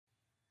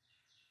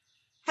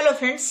Hello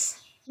friends,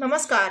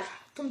 नमस्कार.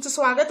 तुमचं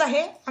स्वागत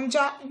आहे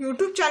आमच्या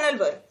यूट्यूब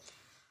चॅनलवर.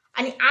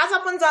 आणि आज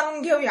आपण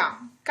जाणून घेऊया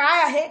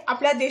काय आहे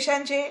आपल्या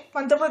देशाचे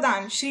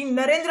पंतप्रधान श्री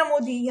नरेंद्र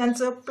मोदी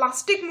यांचं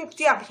प्लास्टिक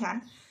मुक्ती अभियान.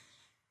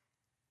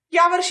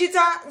 या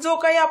वर्षीचा जो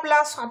काही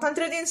आपला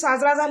स्वातंत्र्य दिन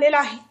साजरा झालेला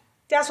आहे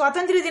त्या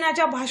स्वातंत्र्य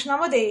दिनाच्या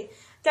भाषणामध्ये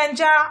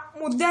त्यांच्या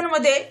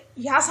मुद्द्यांमध्ये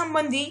ह्या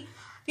संबंधी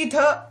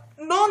तिथं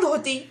नोंद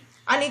होती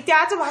आणि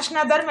त्याच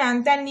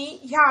भाषणादरम्यान त्यांनी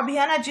ह्या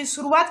अभियानाची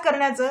सुरुवात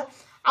करण्याचं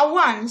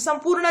आव्हान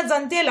संपूर्ण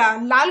जनतेला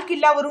लाल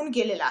किल्ल्यावरून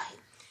केलेलं आहे.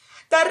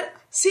 तर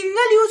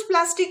सिंगल यूज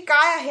प्लास्टिक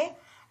काय आहे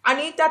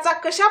आणि त्याचा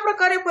कशा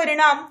प्रकारे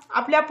परिणाम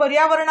आपल्या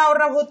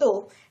पर्यावरणावर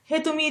होतो हे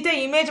तुम्ही इथे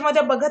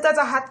इमेजमध्ये बघतच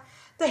आहात.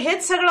 तर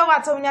हेच सगळं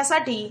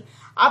वाचवण्यासाठी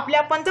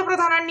आपल्या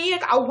पंतप्रधानांनी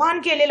एक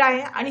आव्हान केलेलं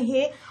आहे आणि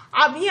हे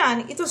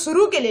अभियान इथं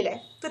सुरू केलेलं आहे.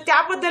 तर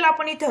त्याबद्दल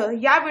आपण इथं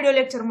या व्हिडिओ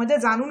लेक्चरमध्ये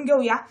जाणून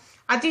घेऊया.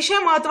 अतिशय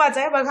महत्त्वाचं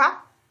आहे. बघा,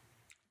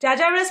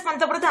 ज्या वेळेस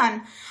पंतप्रधान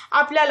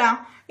आपल्याला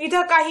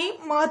इथं काही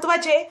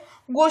महत्त्वाचे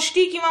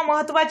गोष्टी किंवा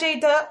महत्त्वाचे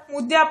इथं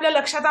मुद्दे आपल्या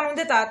लक्षात आणून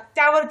देतात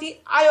त्यावरती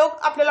आयोग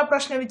आपल्याला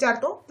प्रश्न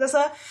विचारतो.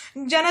 जसं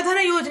जनधन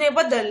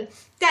योजनेबद्दल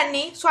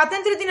त्यांनी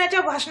स्वातंत्र्य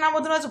दिनाच्या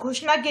भाषणामधूनच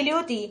घोषणा केली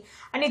होती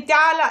आणि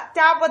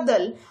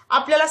त्याबद्दल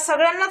आपल्याला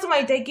सगळ्यांनाच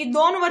माहिती आहे की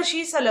 2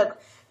 वर्षी सलग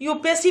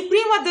UPSC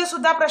प्री मध्ये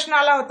सुद्धा प्रश्न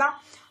आला होता.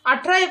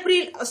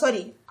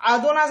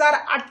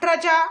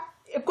 2018च्या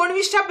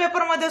 19च्या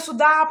पेपरमध्ये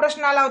सुद्धा हा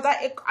प्रश्न आला होता.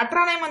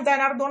 18 नाही म्हणता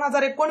येणार,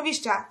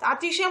 2019च्या.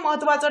 अतिशय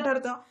महत्त्वाचं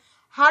ठरतं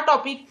हा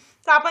टॉपिक.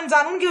 तर आपण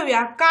जाणून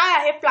घेऊया काय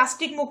आहे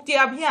प्लास्टिक मुक्ती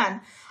अभियान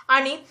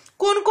आणि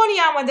कोण कोण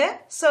यामध्ये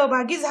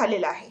सहभागी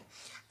झालेला आहे.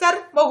 तर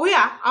बघूया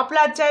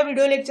आपल्या आजच्या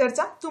व्हिडिओ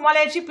लेक्चरचा. तुम्हाला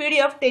याची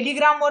PDF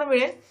टेलिग्रामवर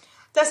मिळेल.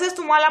 तसेच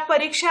तुम्हाला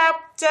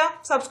परीक्षाचं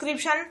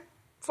सबस्क्रिप्शन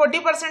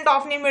 40%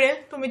 ऑफने मिळेल.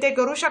 तुम्ही ते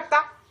करू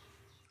शकता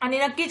आणि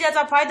नक्कीच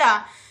याचा फायदा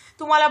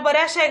तुम्हाला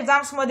बऱ्याचशा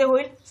एक्झाम्समध्ये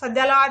होईल.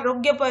 सध्याला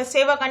आरोग्य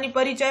सेवक आणि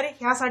परिचर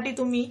ह्यासाठी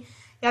तुम्ही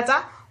याचा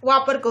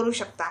वापर करू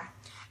शकता.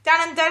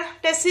 त्यानंतर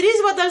टेस्ट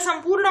सिरीज बद्दल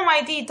संपूर्ण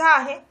माहिती इथं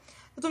आहे.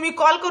 तुम्ही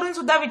कॉल करून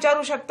सुद्धा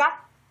विचारू शकता.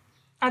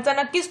 याचा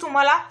नक्कीच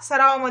तुम्हाला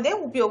सरावामध्ये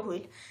उपयोग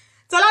होईल.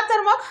 चला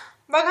तर मग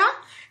बघा,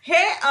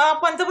 हे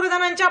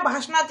पंतप्रधानांच्या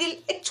भाषणातील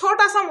एक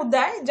छोटासा मुद्दा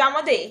आहे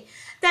ज्यामध्ये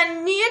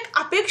त्यांनी एक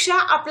अपेक्षा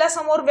आपल्या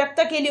समोर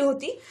व्यक्त केली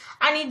होती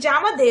आणि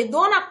ज्यामध्ये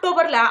 2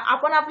 ऑक्टोबरला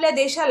आपण आपल्या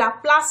देशाला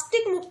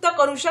प्लास्टिक मुक्त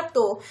करू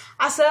शकतो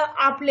असं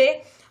आपले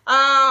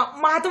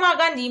महात्मा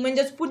गांधी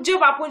म्हणजेच पूज्य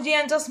बापूजी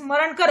यांचं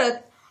स्मरण करत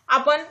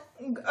आपण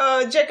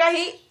जे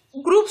काही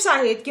ग्रुप्स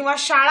आहेत किंवा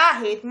शाळा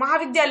आहेत,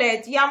 महाविद्यालय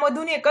आहेत,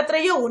 यामधून एकत्र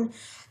येऊन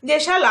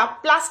देशाला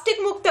प्लास्टिक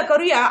मुक्त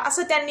करूया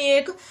असं त्यांनी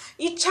एक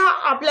इच्छा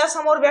आपल्या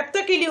समोर व्यक्त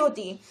केली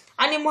होती.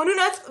 आणि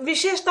म्हणूनच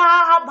विशेषतः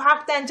हा भाग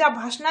त्यांच्या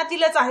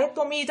भाषणातीलच आहे,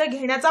 तो मी इथं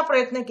घेण्याचा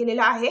प्रयत्न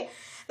केलेला आहे.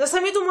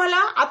 जसं मी तुम्हाला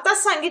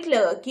आताच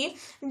सांगितलं की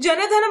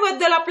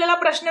जनधनबद्दल आपल्याला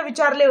प्रश्न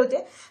विचारले होते,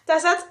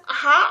 तसंच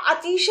हा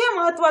अतिशय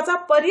महत्त्वाचा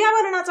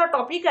पर्यावरणाचा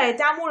टॉपिक आहे,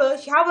 त्यामुळं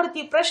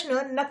ह्यावरती प्रश्न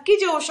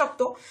नक्कीच येऊ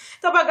शकतो.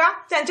 तर बघा,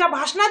 त्यांच्या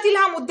भाषणातील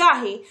हा मुद्दा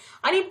आहे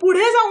आणि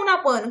पुढे जाऊन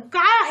आपण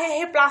काय आहे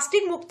हे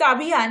प्लास्टिक मुक्त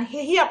अभियान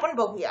हेही आपण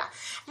बघूया.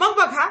 मग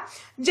बघा,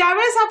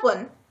 ज्यावेळेस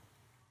आपण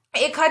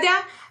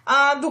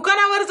एखाद्या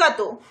दुकानावर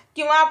जातो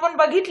किंवा आपण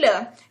बघितलं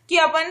की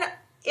आपण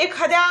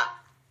एखाद्या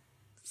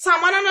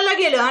सामान आणायला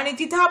गेलं आणि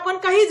तिथं आपण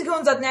काहीच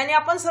घेऊन जात नाही आणि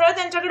आपण सरळ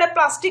त्यांच्याकडे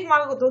प्लास्टिक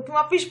मागवतो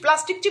किंवा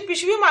प्लास्टिकची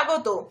पिशवी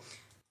मागवतो.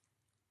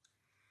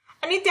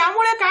 आणि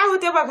त्यामुळे काय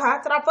होते बघा,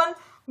 तर आपण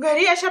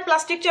घरी अशा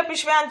प्लास्टिकच्या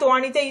पिशव्या आणतो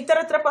आणि ते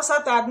इतरत्र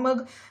पसरतात. मग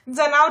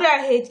जनावरे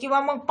आहेत किंवा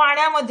मग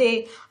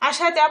पाण्यामध्ये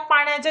अशा त्या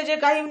पाण्याच्या जे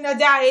काही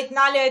नद्या आहेत,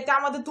 नाले आहेत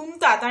त्यामध्ये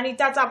तुंबतात आणि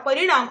त्याचा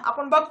परिणाम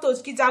आपण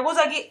बघतोच की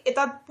जागोजागी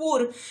येतात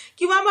पूर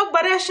किंवा मग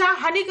बऱ्याचशा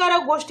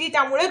हानिकारक गोष्टी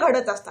त्यामुळे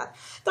घडत असतात.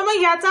 तर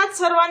मग याचाच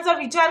सर्वांचा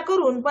विचार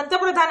करून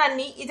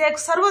पंतप्रधानांनी इथे एक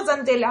सर्व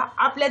जनतेला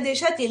आपल्या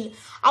देशातील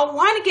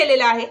आव्हान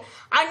केलेलं आहे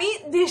आणि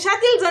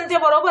देशातील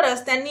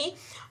जनतेबरोबरच त्यांनी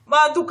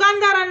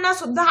दुकानदारांना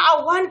सुद्धा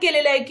आव्हान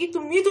केलेलं आहे की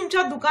तुम्ही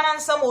तुमच्या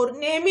दुकानांसमोर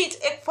नेहमीच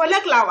एक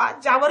फलक लावा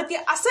ज्यावरती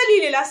असं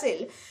लिहिलेलं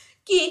असेल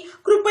की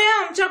कृपया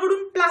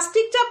आमच्याकडून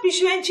प्लास्टिकच्या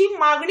पिशव्यांची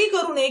मागणी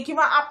करू नये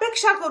किंवा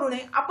अपेक्षा करू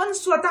नये. आपण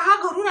स्वतः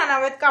घरून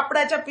आणाव्यात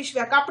कापडाच्या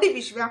पिशव्या, कापडी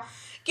पिशव्या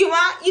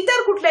किंवा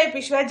इतर कुठल्याही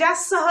पिशव्या ज्या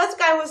सहज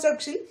काय होऊ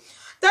शकतील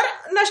तर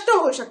नष्ट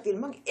होऊ शकतील.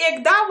 मग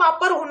एकदा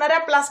वापर होणाऱ्या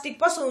प्लास्टिक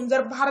पासून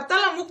जर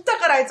भारताला मुक्त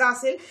करायचं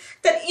असेल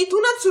तर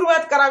इथूनच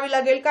सुरुवात करावी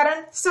लागेल,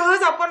 कारण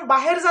सहज आपण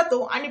बाहेर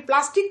जातो आणि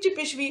प्लास्टिकची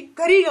पिशवी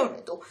घरी घेऊन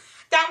येतो.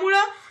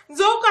 त्यामुळं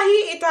जो काही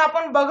इथं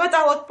आपण बघत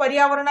आहोत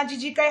पर्यावरणाची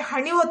जी काही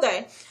हानी होत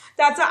आहे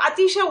त्याचा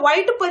अतिशय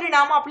वाईट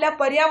परिणाम आपल्या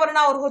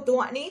पर्यावरणावर होतो.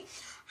 आणि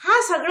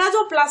हा सगळा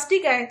जो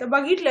प्लास्टिक आहे तर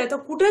बघितलं तर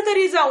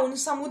कुठेतरी जाऊन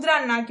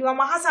समुद्रांना किंवा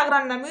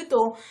महासागरांना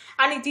मिळतो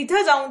आणि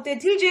तिथं जाऊन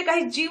तेथील जे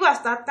काही जीव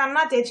असतात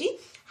त्यांना त्याची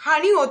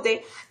हानी होते.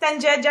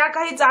 त्यांच्या ज्या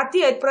काही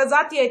जाती आहेत,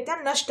 प्रजाती आहेत त्या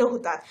नष्ट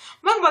होतात.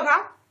 मग बघा,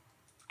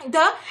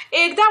 इथं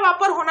एकदा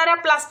वापर होणाऱ्या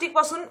प्लास्टिक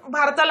पासून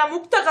भारताला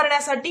मुक्त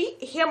करण्यासाठी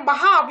हे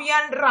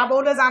महाअभियान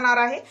राबवलं जाणार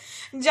आहे,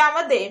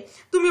 ज्यामध्ये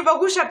तुम्ही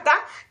बघू शकता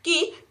की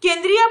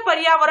केंद्रीय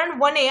पर्यावरण,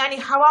 वने आणि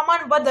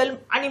हवामान बदल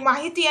आणि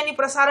माहिती आणि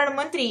प्रसारण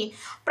मंत्री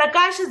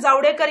प्रकाश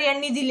जावडेकर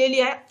यांनी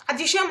दिलेली आहे.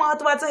 अतिशय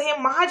महत्वाचं हे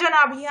महाजन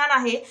अभियान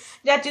आहे,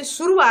 ज्याची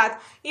सुरुवात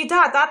इथं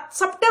आता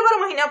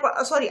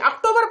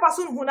ऑक्टोबर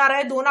पासून होणार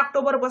आहे, 2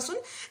 ऑक्टोबर पासून.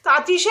 तर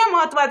अतिशय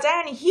महत्वाचं आहे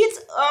आणि हीच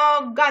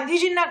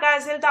गांधीजींना काय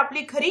असेल तर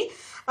आपली खरी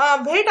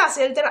भेट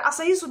असेल, तर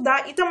असंही सुद्धा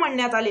इथं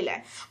म्हणण्यात आलेलं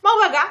आहे. मग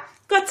बघा,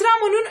 कचरा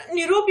म्हणून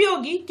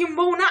निरुपयोगी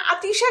किंबहुना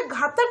अतिशय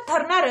घातक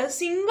ठरणारं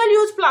सिंगल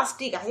यूज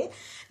प्लास्टिक आहे,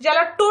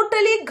 ज्याला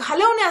टोटली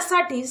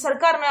घालवण्यासाठी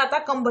सरकारने आता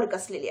कंबर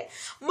कसलेली आहे.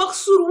 मग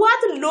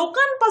सुरुवात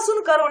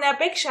लोकांपासून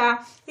करवण्यापेक्षा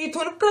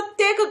इथून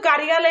प्रत्येक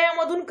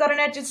कार्यालयामधून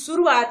करण्याची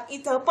सुरुवात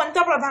इथं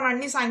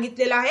पंतप्रधानांनी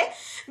सांगितलेलं आहे,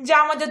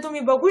 ज्यामध्ये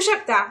तुम्ही बघू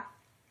शकता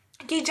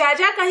की ज्या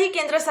ज्या काही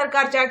केंद्र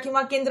सरकारच्या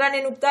किंवा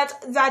केंद्राने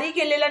नुकताच जारी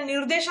केलेल्या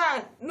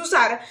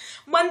निर्देशानुसार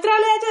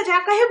मंत्रालयाच्या ज्या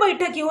काही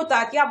बैठकी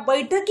होतात, या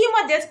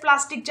बैठकीमध्येच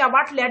प्लास्टिकच्या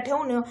बाटल्या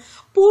ठेवणं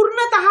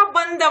पूर्णतः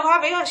बंद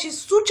व्हावे अशी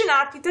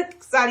सूचना तिथे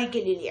जारी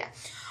केलेली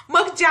आहे.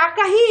 मग ज्या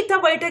काही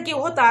इथं बैठकी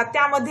होतात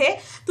त्यामध्ये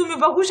तुम्ही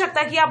बघू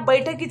शकता की या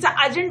बैठकीचा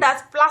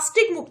अजेंडाच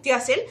प्लास्टिक मुक्ती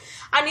असेल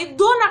आणि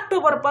 2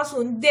 ऑक्टोबर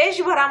पासून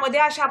देशभरामध्ये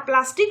अशा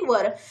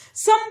प्लास्टिकवर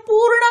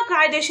संपूर्ण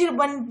कायदेशीर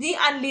बंदी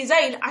आणली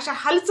जाईल, अशा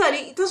हालचाली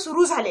इथं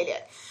सुरू झालेल्या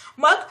आहेत.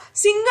 मग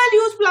सिंगल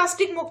यूज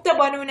प्लास्टिक मुक्त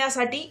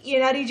बनवण्यासाठी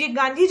येणारी जी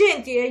गांधी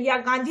जयंती आहे, या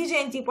गांधी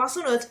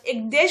जयंतीपासूनच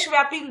एक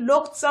देशव्यापी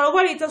लोक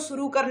चळवळ इथं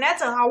सुरू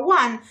करण्याचं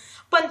आव्हान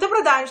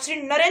पंतप्रधान श्री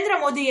नरेंद्र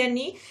मोदी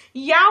यांनी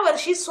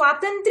यावर्षी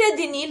स्वातंत्र्य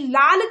दिनी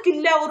लाल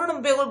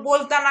किल्ल्यावरून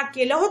बोलताना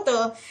केलं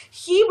होतं.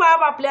 ही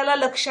बाब आपल्याला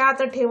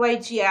लक्षात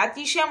ठेवायची आहे,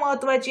 अतिशय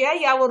महत्वाची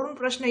आहे. यावरून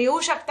प्रश्न येऊ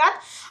शकतात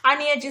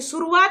आणि याची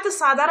सुरुवात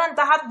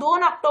साधारणतः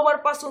 2 ऑक्टोबर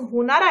पासून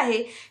होणार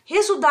आहे,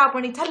 हे सुद्धा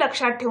आपण इथं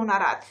लक्षात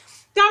ठेवणार आहात.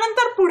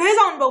 त्यानंतर पुढे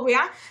जाऊन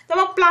बघूया, तर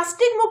मग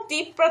प्लास्टिक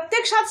मुक्ती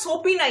प्रत्यक्षात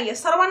सोपी नाहीये.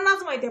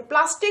 सर्वांनाच माहिती आहे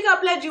प्लास्टिक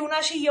आपल्या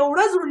जीवनाशी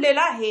एवढं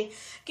जुळलेलं आहे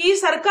की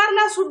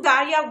सरकारला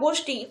सुद्धा या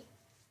गोष्टी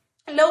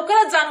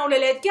लवकरच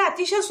जाणवलेल्या आहेत की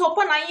अतिशय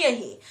सोपं नाहीये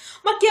हे.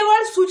 मग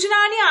केवळ सूचना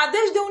आणि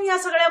आदेश देऊन या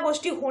सगळ्या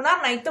गोष्टी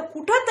होणार नाहीत, तर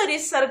कुठंतरी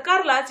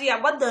सरकारलाच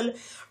याबद्दल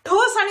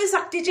ठोस आणि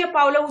सक्तीचे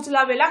पावलं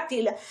उचलावे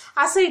लागतील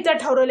असं इथं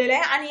ठरवलेलं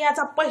आहे. आणि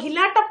याचा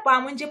पहिला टप्पा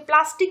म्हणजे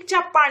प्लास्टिकच्या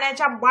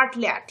पाण्याच्या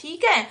बाटल्या.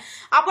 ठीक आहे,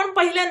 आपण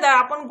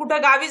पहिल्यांदा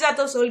कुठं गावी जात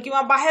असेल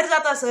किंवा बाहेर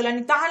जात असेल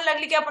आणि तहान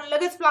लागली की आपण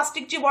लगेच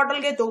प्लास्टिकची बॉटल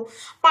घेतो,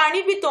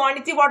 पाणी पितो आणि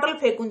ती बॉटल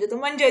फेकून देतो,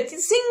 म्हणजे ती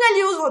सिंगल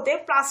यूज होते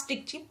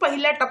प्लास्टिकची.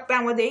 पहिल्या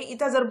टप्प्यामध्ये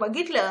इथं जर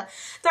बघितलं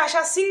तर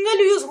अशा सिंगल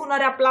यूज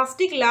होणाऱ्या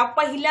प्लास्टिकला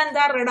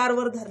पहिल्यांदा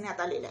रडारवर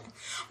धरण्यात आलेलं आहे.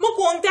 मग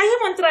कोणत्याही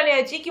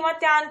मंत्रालयाची किंवा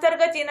त्या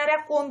अंतर्गत येणाऱ्या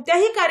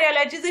कोणत्याही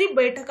कार्यालयाची जरी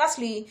बैठक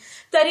असली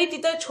तरी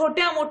तिथं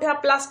छोट्या मोठ्या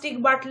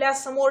प्लास्टिक बाटल्या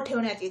समोर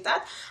ठेवण्यात येतात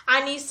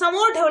आणि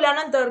समोर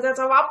ठेवल्यानंतर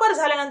त्याचा वापर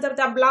झाल्यानंतर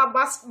त्या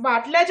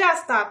बाटल्या ज्या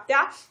असतात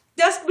त्या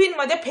डस्टबिन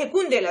मध्ये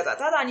फेकून दिल्या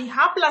जातात आणि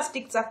हा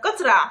प्लास्टिकचा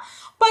कचरा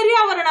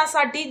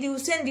पर्यावरणासाठी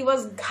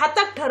दिवसेंदिवस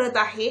घातक ठरत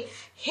आहे,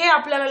 हे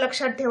आपल्याला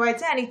लक्षात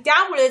ठेवायचं. आणि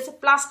त्यामुळेच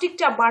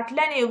प्लास्टिकच्या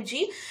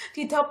बाटल्यांऐवजी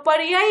तिथं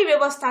पर्यायी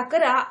व्यवस्था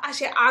करा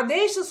असे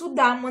आदेश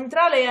सुद्धा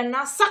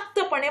मंत्रालयांना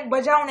सक्तपणे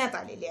बजावण्यात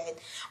आलेले आहेत.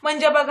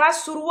 म्हणजे बघा,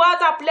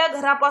 सुरुवात आपल्या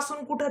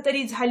घरापासून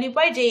कुठंतरी झाली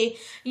पाहिजे,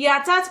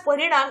 याचाच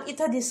परिणाम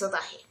इथं दिसत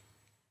आहे.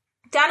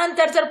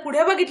 त्यानंतर जर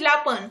पुढे बघितलं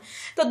आपण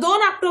तर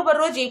 2 ऑक्टोबर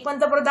रोजी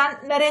पंतप्रधान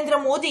नरेंद्र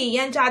मोदी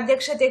यांच्या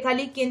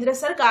अध्यक्षतेखाली केंद्र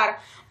सरकार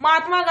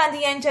महात्मा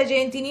गांधी यांच्या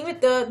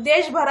जयंतीनिमित्त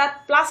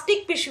देशभरात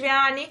प्लास्टिक पिशव्या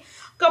आणि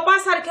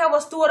कपासारख्या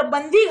वस्तूवर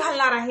बंदी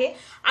घालणार आहे.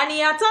 आणि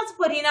याचाच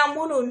परिणाम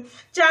म्हणून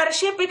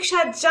 400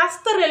 पेक्षा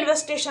जास्त रेल्वे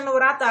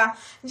स्टेशनवर आता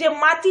जे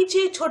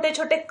मातीचे छोटे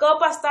छोटे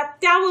कप असतात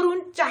त्यावरून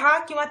चहा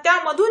किंवा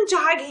त्यामधून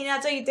चहा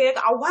घेण्याचं इथे एक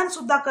आव्हान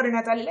सुद्धा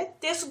करण्यात आलेलं आहे.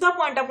 ते सुद्धा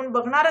पॉइंट आपण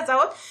बघणारच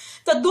आहोत.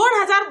 तर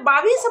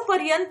 2022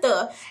 पर्यंत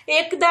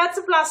एकदाच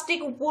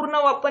प्लास्टिक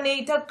पूर्णपणे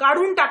इथं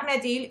काढून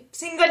टाकण्यात येईल,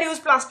 सिंगल यूज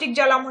प्लास्टिक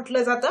ज्याला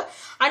म्हटलं जातं.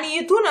 आणि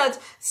इथूनच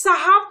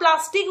 6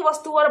 प्लास्टिक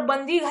वस्तूवर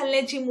बंदी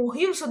घालण्याची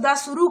मोहीम सुद्धा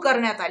सुरू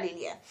करण्यात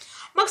आलेली आहे.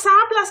 मग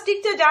 6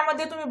 प्लास्टिकच्या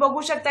ज्यामध्ये तुम्ही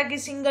बघू शकता की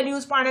सिंगल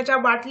यूज पाण्याच्या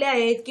बाटल्या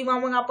आहेत किंवा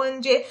मग आपण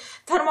जे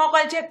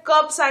थर्मोकॉलचे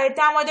कप्स आहेत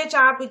त्यामध्ये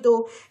चहा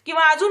पितो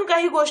किंवा अजून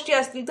काही गोष्टी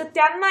असतील तर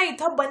त्यांना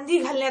इथं बंदी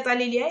घालण्यात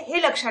आलेली आहे,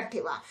 हे लक्षात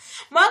ठेवा.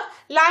 मग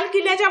लाल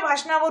किल्ल्याच्या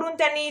भाषणावरून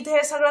त्यांनी इथे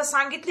हे सगळं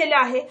सांगितलेलं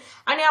आहे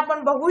आणि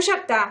आपण बघू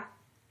शकता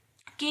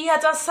की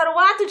याचा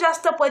सर्वात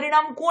जास्त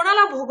परिणाम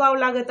कोणाला भोगावा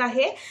लागत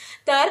आहे,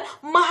 तर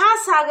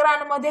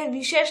महासागरांमध्ये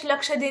विशेष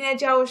लक्ष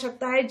देण्याची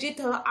आवश्यकता आहे,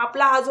 जिथं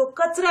आपला हा जो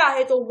कचरा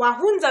आहे तो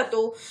वाहून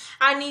जातो.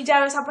 आणि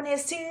ज्यावेळेस आपण हे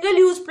सिंगल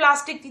यूज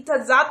प्लास्टिक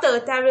तिथं जातं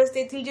त्यावेळेस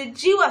तेथील जे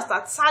जीव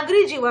असतात,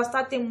 सागरी जीव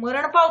असतात, ते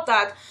मरण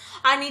पावतात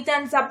आणि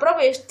त्यांचा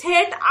प्रवेश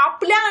थेट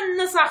आपल्या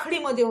अन्न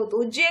साखळीमध्ये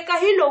होतो. जे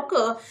काही लोक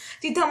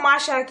तिथं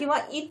माशा किंवा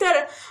इतर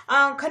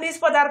खनिज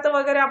पदार्थ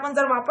वगैरे आपण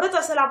जर वापरत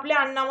असेल आपल्या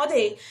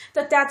अन्नामध्ये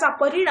तर त्याचा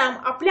परिणाम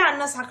आपल्या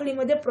अन्न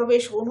साखळीमध्ये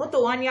प्रवेश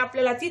होतो आणि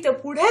आपल्याला तिथे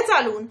पुढे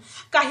चालून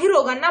काही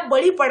रोगांना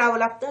बळी पडावं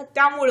लागतं.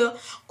 त्यामुळं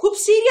खूप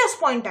सिरियस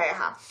पॉइंट आहे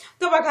हा.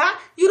 तर बघा,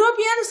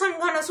 युरोपियन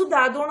संघानं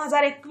सुद्धा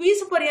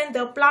 2021 पर्यंत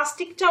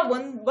प्लास्टिकच्या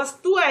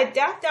वस्तू आहेत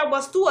त्या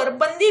वस्तूवर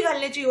बंदी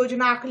घालण्याची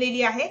योजना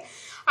आखलेली आहे.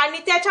 आणि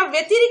त्याच्या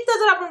व्यतिरिक्त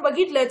जर आपण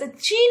बघितलं तर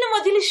चीन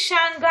मधील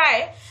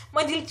शांघाय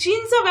मधील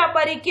चीनचं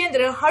व्यापारी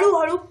केंद्र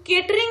हळूहळू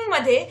केटरिंग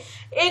मध्ये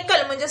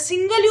एकल म्हणजे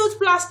सिंगल यूज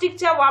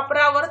प्लास्टिकच्या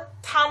वापरावर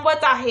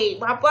थांबत आहे.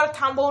 वापर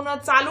थांबवणं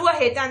चालू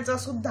आहे त्यांचा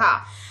सुद्धा.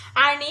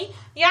 आणि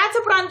याच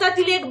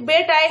प्रांतातील एक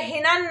बेट आहे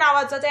हेनान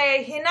नावाचं. त्या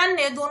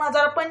हेनानने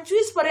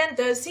 2025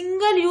 पर्यंत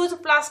सिंगल यूज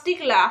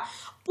प्लास्टिकला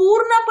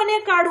पूर्णपणे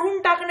काढून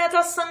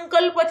टाकण्याचा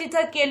संकल्प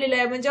तिथं केलेला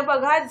आहे. म्हणजे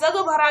बघा,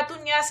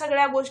 जगभरातून या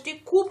सगळ्या गोष्टी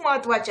खूप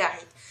महत्वाच्या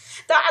आहेत.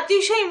 तर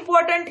अतिशय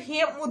इम्पॉर्टंट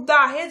हे मुद्दा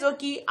आहे जो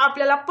की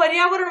आपल्याला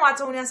पर्यावरण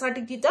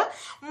वाचवण्यासाठी तिथं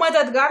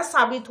मदतगार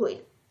साबित होईल.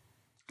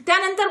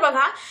 त्यानंतर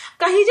बघा,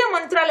 काही जे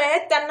मंत्रालय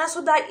आहेत त्यांना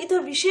सुद्धा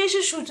इथं विशेष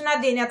सूचना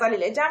देण्यात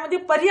आलेल्या आहेत, ज्यामध्ये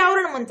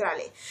पर्यावरण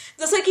मंत्रालय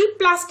जसं की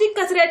प्लास्टिक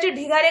कचऱ्याचे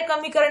ढिगारे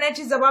कमी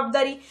करण्याची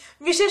जबाबदारी,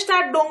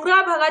 विशेषतः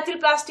डोंगराळ भागातील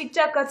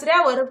प्लास्टिकच्या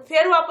कचऱ्यावर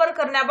फेरवापर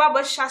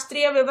करण्याबाबत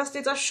शास्त्रीय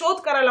व्यवस्थेचा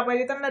शोध करायला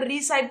पाहिजे. त्यांना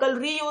रिसायकल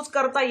रियूज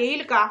करता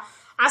येईल का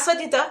असं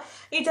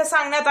इथं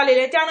सांगण्यात आलेलं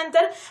आहे.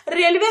 त्यानंतर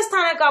रेल्वे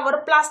स्थानकावर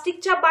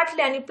प्लास्टिकच्या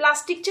बाटल्या आणि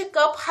प्लास्टिकचे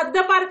कप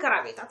हद्दपार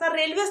करावेत. आता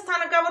रेल्वे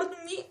स्थानकावर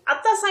तुम्ही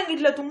आता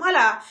सांगितलं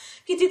तुम्हाला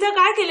की तिथं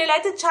काय केलेलं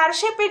आहे तर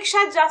 400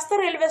 पेक्षा जास्त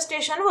रेल्वे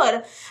स्टेशनवर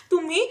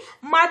तुम्ही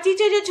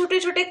मातीचे जे छोटे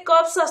छोटे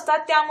कप्स असतात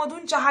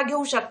त्यामधून चहा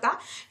घेऊ शकता.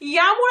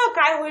 यामुळं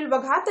काय होईल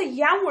बघा, तर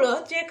यामुळं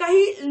जे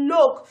काही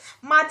लोक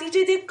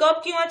मातीचे ते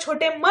कप किंवा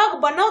छोटे मग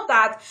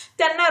बनवतात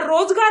त्यांना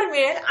रोजगार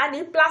मिळेल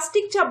आणि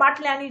प्लास्टिकच्या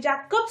बाटल्या आणि ज्या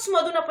कप्स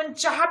मधून आपण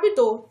चहा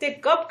पितो ते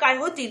कप काय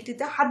होतील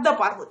तिथे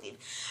हद्दपार होतील.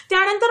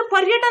 त्यानंतर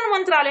पर्यटन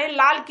मंत्रालय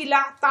लाल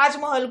किल्ला,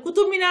 ताजमहल,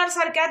 कुतुब मिनार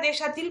सारख्या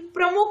देशातील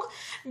प्रमुख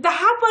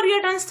 10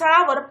 पर्यटन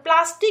स्थळावर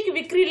प्लास्टिक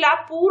विक्रीला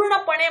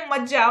पूर्णपणे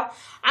मज्जाव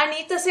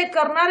आणि तसे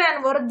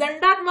करणाऱ्यांवर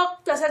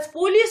दंडात्मक तसेच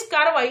पोलीस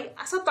कारवाई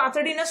असं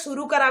तातडीनं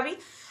सुरू करावी.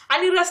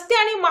 आणि रस्ते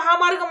आणि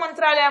महामार्ग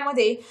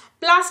मंत्रालयामध्ये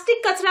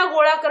प्लास्टिक कचरा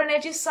गोळा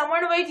करण्याची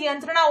समन्वयित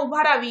यंत्रणा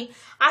उभारावी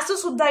असं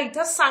सुद्धा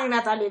इथं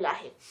सांगण्यात आलेलं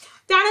आहे.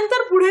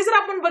 त्यानंतर पुढे जर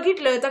आपण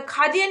बघितलं तर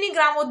खादी आणि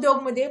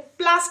ग्रामोद्योग मध्ये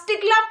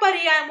प्लास्टिकला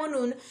पर्याय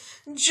म्हणून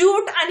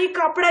ज्यूट आणि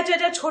कापडाच्या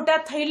ज्या छोट्या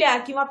थैल्या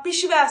किंवा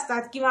पिशव्या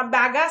असतात किंवा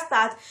बॅगा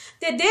असतात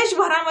ते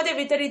देशभरामध्ये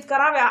वितरित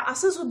कराव्या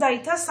असं सुद्धा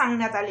इथं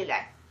सांगण्यात आलेलं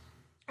आहे.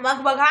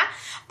 मग बघा,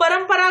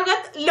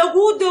 परंपरागत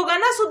लघु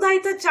उद्योगांना सुद्धा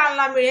इथं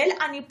चालना मिळेल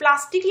आणि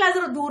प्लास्टिकला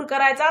जर दूर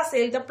करायचं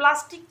असेल तर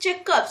प्लास्टिकचे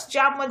कप्स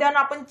ज्यामध्ये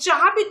आपण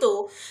चहा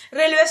पितो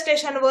रेल्वे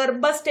स्टेशनवर,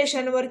 बस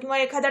स्टेशनवर किंवा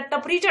एखाद्या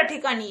टपरीच्या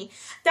ठिकाणी,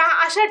 त्या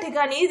अशा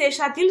ठिकाणी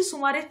देशातील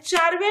सुमारे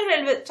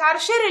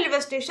 400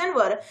 रेल्वे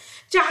स्टेशनवर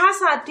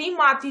चहासाठी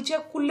मातीचे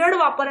कुल्हड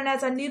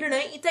वापरण्याचा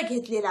निर्णय इथं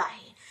घेतलेला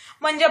आहे.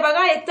 म्हणजे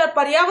बघा, एकतर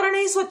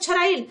पर्यावरणही स्वच्छ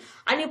राहील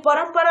आणि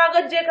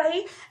परंपरागत जे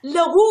काही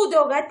लघु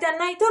उद्योग आहेत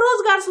त्यांना इथं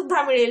रोजगार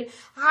सुद्धा मिळेल.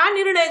 हा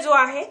निर्णय जो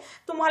आहे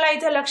तुम्हाला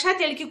इथं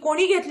लक्षात येईल की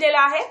कोणी घेतलेला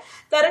आहे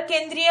तर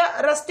केंद्रीय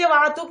रस्ते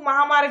वाहतूक,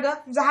 महामार्ग,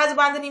 जहाज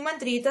बांधणी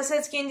मंत्री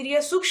तसेच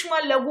केंद्रीय सूक्ष्म,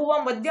 लघु व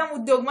मध्यम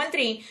उद्योग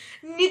मंत्री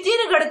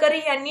नितीन गडकरी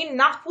यांनी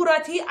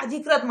नागपुरात ही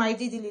अधिकृत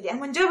माहिती दिलेली आहे.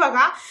 म्हणजे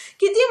बघा,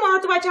 किती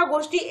महत्वाच्या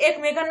गोष्टी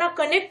एकमेकांना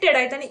कनेक्टेड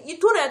आहेत आणि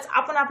इथूनच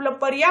आपण आपलं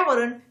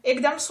पर्यावरण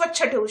एकदम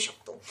स्वच्छ ठेवू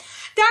शकतो.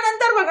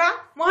 त्यानंतर बघा,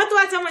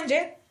 महत्वाचं म्हणजे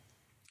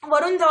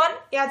वरुण धवन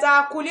याचा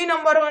कुली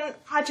नंबर 1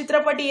 हा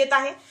चित्रपट येत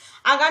आहे.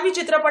 आगामी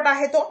चित्रपट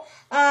आहे तो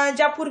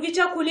ज्या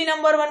पूर्वीच्या कुली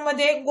नंबर 1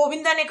 मध्ये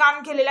गोविंदाने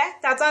काम केलेला आहे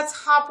त्याचाच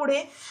हा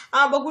पुढे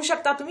बघू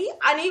शकता तुम्ही.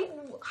 आणि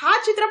हा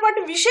चित्रपट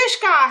विशेष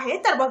का आहे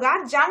तर बघा,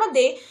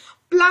 ज्यामध्ये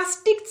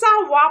प्लास्टिकचा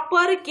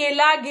वापर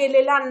केला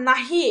गेलेला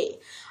नाहीये,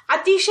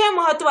 अतिशय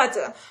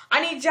महत्वाचं.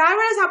 आणि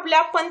ज्यावेळेस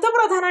आपल्या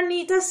पंतप्रधानांनी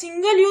इथं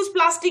सिंगल यूज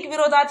प्लास्टिक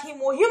विरोधात ही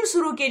मोहीम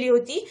सुरू केली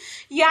होती,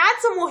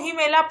 याच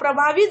मोहिमेला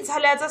प्रभावित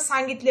झाल्याचं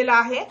सांगितलेलं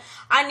आहे.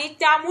 आणि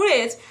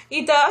त्यामुळेच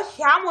इथं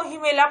ह्या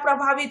मोहिमेला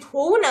प्रभावित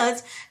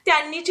होऊनच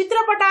त्यांनी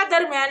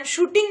चित्रपटादरम्यान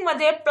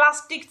शूटिंगमध्ये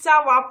प्लास्टिकचा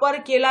वापर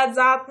केला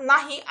जात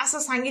नाही असं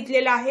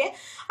सांगितलेलं आहे.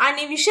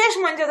 आणि विशेष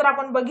म्हणजे जर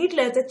आपण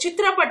बघितलं तर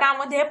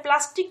चित्रपटामध्ये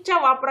प्लास्टिकच्या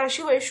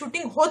वापराशिवाय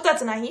शूटिंग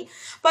होतच नाही,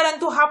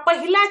 परंतु हा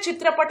पहिला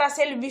चित्रपट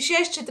असेल,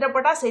 विशेष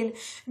चित्रपट असेल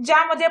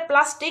ज्यामध्ये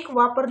प्लास्टिक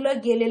वापरलं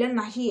गेलेलं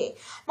नाहीये.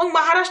 मग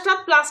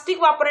महाराष्ट्रात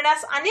प्लास्टिक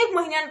वापरण्यास अनेक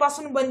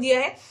महिन्यांपासून बंदी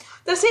आहे,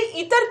 तसे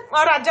इतर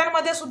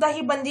राज्यांमध्ये सुद्धा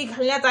ही बंदी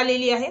घालण्यात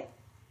आलेली आहे.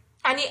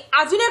 आणि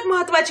अजून एक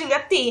महत्वाची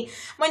व्यक्ती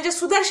म्हणजे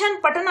सुदर्शन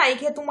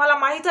पटनाईक, हे तुम्हाला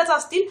माहीतच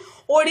असतील,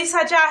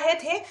 ओडिसाचे आहेत,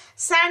 हे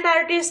सँड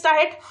आर्टिस्ट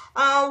आहेत,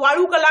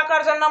 वाळू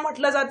कलाकार ज्यांना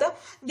म्हटलं जातं.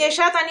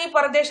 देशात आणि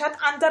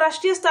परदेशात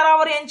आंतरराष्ट्रीय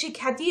स्तरावर यांची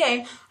ख्याती आहे.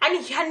 आणि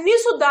ह्यांनी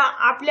सुद्धा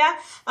आपल्या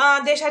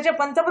देशाचे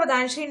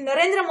पंतप्रधान श्री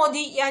नरेंद्र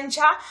मोदी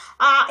यांच्या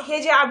हे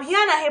जे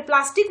अभियान आहे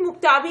प्लास्टिक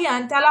मुक्त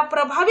अभियान, त्याला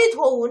प्रभावित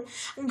होऊन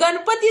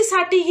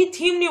गणपतीसाठी ही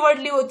थीम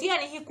निवडली होती.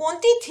 आणि ही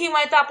कोणती थीम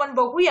आहे तर आपण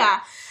बघूया.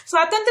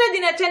 स्वातंत्र्य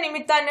दिनाच्या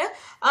निमित्तानं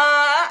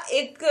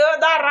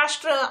एकदा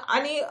राष्ट्र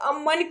आणि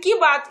मन की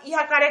बात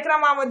ह्या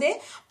कार्यक्रमामध्ये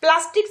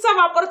प्लास्टिकचा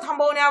वापर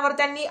थांबवण्यावर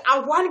त्यांनी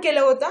आव्हान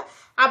केलं होतं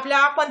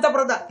आपल्या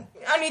पंतप्रधान.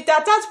 आणि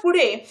त्याचाच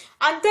पुढे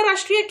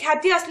आंतरराष्ट्रीय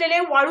ख्याती असलेले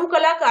वाळू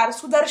कलाकार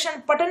सुदर्शन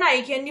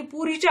पटनाईक यांनी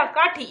पुरीच्या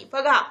काठी,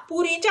 बघा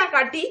पुरीच्या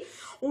काठी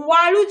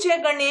वाळूचे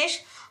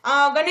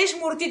गणेश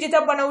मूर्ती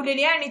तिथं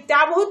बनवलेली आहे आणि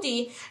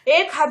त्याभोवती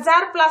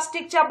 1000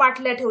 प्लास्टिकच्या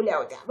बाटल्या ठेवल्या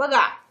होत्या.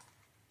 बघा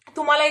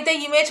तुम्हाला इथे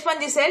इमेज पण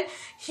दिसेल.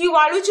 ही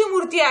वाळूची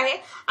मूर्ती आहे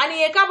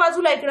आणि एका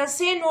बाजूला इकडे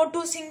से no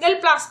to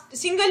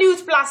single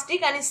use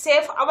plastic आणि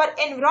सेफ अवर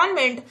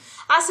एन्व्हायरमेंट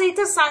असं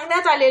इथं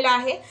सांगण्यात आलेलं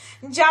आहे,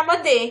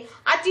 ज्यामध्ये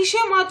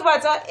अतिशय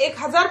महत्वाचं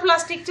 1000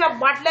 प्लास्टिकच्या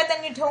बाटल्या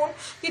त्यांनी ठेवून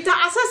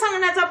तिथं असं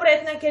सांगण्याचा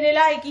प्रयत्न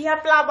केलेला आहे की ह्या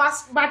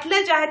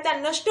बाटल्या ज्या आहेत त्या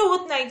नष्ट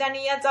होत नाहीत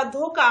आणि याचा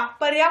धोका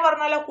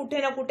पर्यावरणाला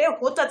कुठे ना कुठे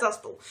होतच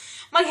असतो.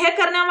 मग हे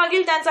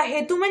करण्यामागील त्यांचा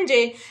हेतू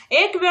म्हणजे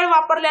एक वेळ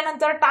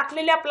वापरल्यानंतर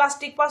टाकलेल्या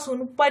प्लास्टिक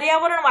पासून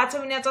पर्यावरण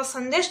वाचविण्याचा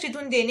संदेश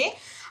तिथून देणे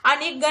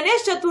आणि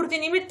गणेश चतुर्थी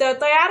निमित्त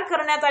तयार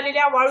करण्यात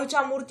आलेल्या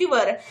वाळूच्या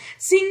मूर्तीवर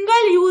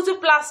सिंगल यूज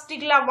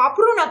प्लास्टिकला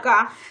वापरू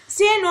नका,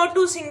 से no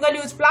to single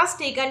use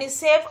plastic आणि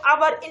सेफ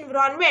अवर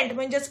एन्व्हायरमेंट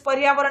म्हणजेच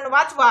पर्यावरण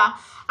वाचवा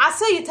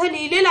असं इथं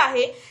लिहिलेलं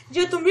आहे,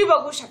 जे तुम्ही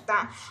बघू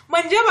शकता.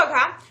 म्हणजे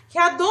बघा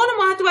ह्या दोन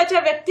महत्वाच्या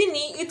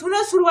व्यक्तींनी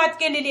इथूनच सुरुवात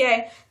केलेली आहे.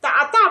 तर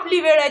आता आपली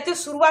वेळ आहे ते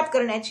सुरुवात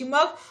करण्याची.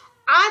 मग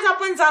आज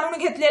आपण जाणून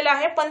घेतलेलं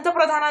आहे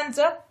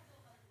पंतप्रधानांचं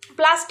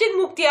प्लास्टिक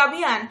मुक्ती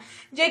अभियान,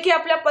 जे की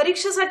आपल्या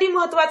परीक्षेसाठी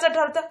महत्वाचं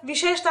ठरतं.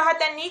 विशेषतः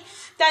त्यांनी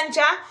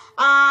त्यांच्या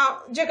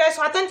जे काही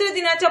स्वातंत्र्य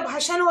दिनाचं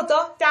भाषण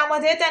होतं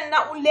त्यामध्ये त्यांना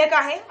उल्लेख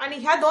आहे आणि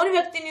ह्या दोन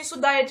व्यक्तींनी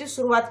सुद्धा याची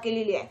सुरुवात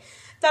केलेली आहे.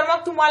 तर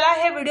मग तुम्हाला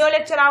हे व्हिडिओ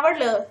लेक्चर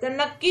आवडलं तर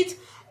नक्कीच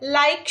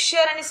लाईक,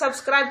 शेअर आणि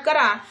सबस्क्राईब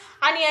करा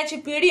आणि याची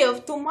PDF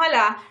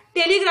तुम्हाला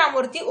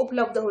टेलिग्रामवरती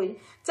उपलब्ध होईल.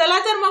 चला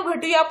तर मग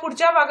भेटूया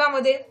पुढच्या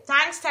भागामध्ये.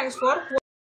 Thanks for